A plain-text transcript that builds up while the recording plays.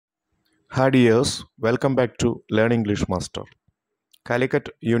Hi dears, welcome back to Learn English Master. Calicut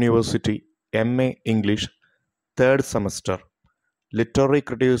University MA English 3rd semester Literary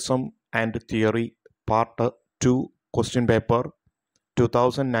Criticism and Theory Part-2 Question Paper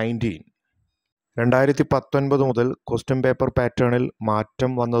 2019. 2019 മുതൽ question paper പാറ്റേണിൽ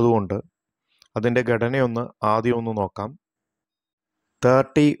മാറ്റം വന്നതുകൊണ്ട് അതിൻ്റെ ഘടനയൊന്ന് ആദ്യം നോക്കാം.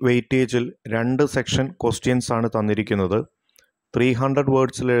 30 വെയിറ്റേജിൽ 2 section questions ആണ് തന്നിരിക്കുന്നത്. 300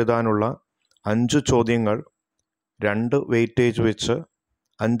 വേർഡ്സിൽ എഴുതാനുള്ള 5 ചോദ്യങ്ങൾ 2 വെയിറ്റേജ് വെച്ച്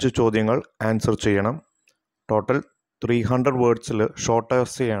 5 ചോദ്യങ്ങൾ ആൻസർ ചെയ്യണം. ടോട്ടൽ 300 വേർഡ്സിൽ ഷോർട്ട്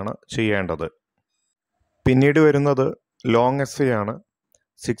എസ്സേ ആണ് ചെയ്യേണ്ടത്. പിന്നീട് വരുന്നത് ലോങ് എസ്സേ ആണ്.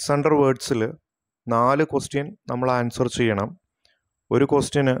 600 വേർഡ്സിൽ 4 ക്വസ്റ്റ്യൻ നമ്മൾ ആൻസർ ചെയ്യണം. ഒരു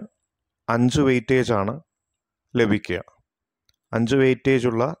ക്വസ്റ്റ്യന് 5 വെയിറ്റേജ് ആണ് ലഭിക്കുക. 5 വെയിറ്റേജ്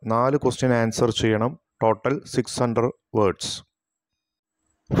ഉള്ള 4 ക്വസ്റ്റ്യൻ ആൻസർ ചെയ്യണം. Total 600 words.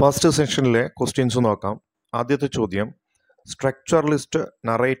 ഫസ്റ്റ് സെക്ഷനിലെ ക്വസ്റ്റ്യൻസ് നോക്കാം. ആദ്യത്തെ ചോദ്യം, സ്ട്രക്ചറലിസ്റ്റ്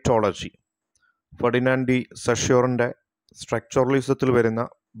നറേറ്റോളജി. ഫെർഡിനാൻഡ് ഡി സഷ്യോറിൻ്റെ സ്ട്രക്ചറലിസത്തിൽ വരുന്ന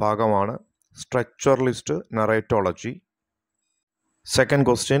ഭാഗമാണ് structuralist നറേറ്റോളജി. Second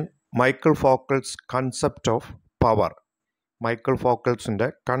question, Michael ഫോക്കൽസ് concept of power. Michael ഫോക്കൽസിൻ്റെ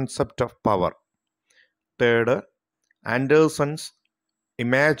concept of power. Third, ആൻഡേഴ്സൺസ്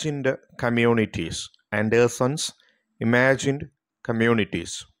imagined communities. ആൻഡേഴ്സൺസ് imagined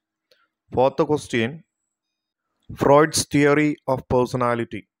communities. Fourth question, Freud's theory of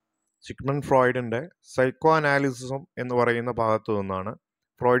personality. Sigmund ഫ്രോയിഡിൻ്റെ psycho അനാലിസിസം എന്ന് പറയുന്ന ഭാഗത്തു നിന്നാണ്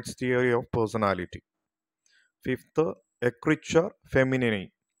Freud's theory of personality. Fifth, എക്രിച്ചർ ഫെമിനിനി.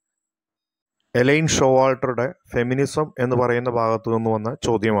 A-line ഷോവാൾട്ടറുടെ feminism എന്ന് പറയുന്ന ഭാഗത്തു നിന്ന് വന്ന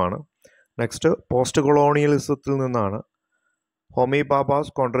ചോദ്യമാണ്. നെക്സ്റ്റ്, പോസ്റ്റ് കൊളോണിയലിസത്തിൽ നിന്നാണ് Homi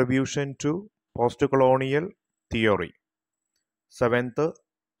ഭാഭാസ് contribution to post colonial theory. Seventh,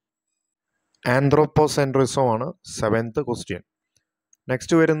 ആന്ത്രോപ്പോസെൻട്രിസം ആണ് സെവൻത്ത് ക്വസ്റ്റ്യൻ.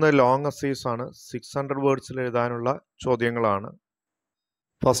 നെക്സ്റ്റ് വരുന്നത് ലോങ് എസ്സേസ് ആണ്. 600 വേർഡ്സിൽ എഴുതാനുള്ള ചോദ്യങ്ങളാണ്.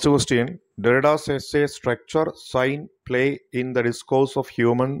 First question, ഡെറിഡാസ് essay structure sign play in the discourse of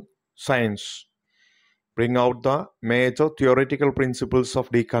human science. Bring out the major theoretical principles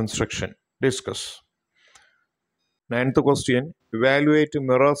of deconstruction. Discuss. Ninth question, evaluate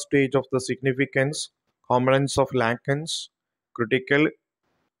mirror stage of the significance components of Lacan's critical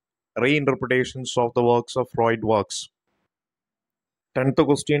reinterpretations of the works of Freud works. 10th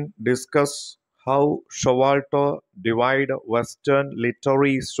question, discuss how Showalter divided Western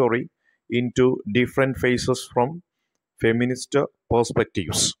literary history into different phases from feminist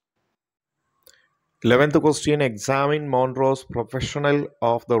perspectives. 11th question, examine Monroe's professional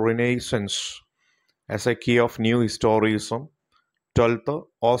of the Renaissance as a key of new historicism. 12th,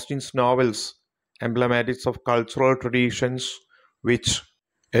 Austen's novels emblematics of cultural traditions which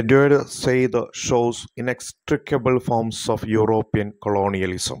Edward Said shows inextricable forms of European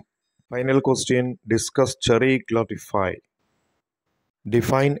colonialism. Final question, discuss Cherry Glorify.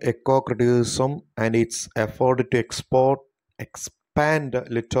 Define eco-criticism and its effort to expand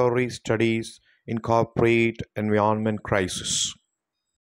literary studies, incorporate environment crisis.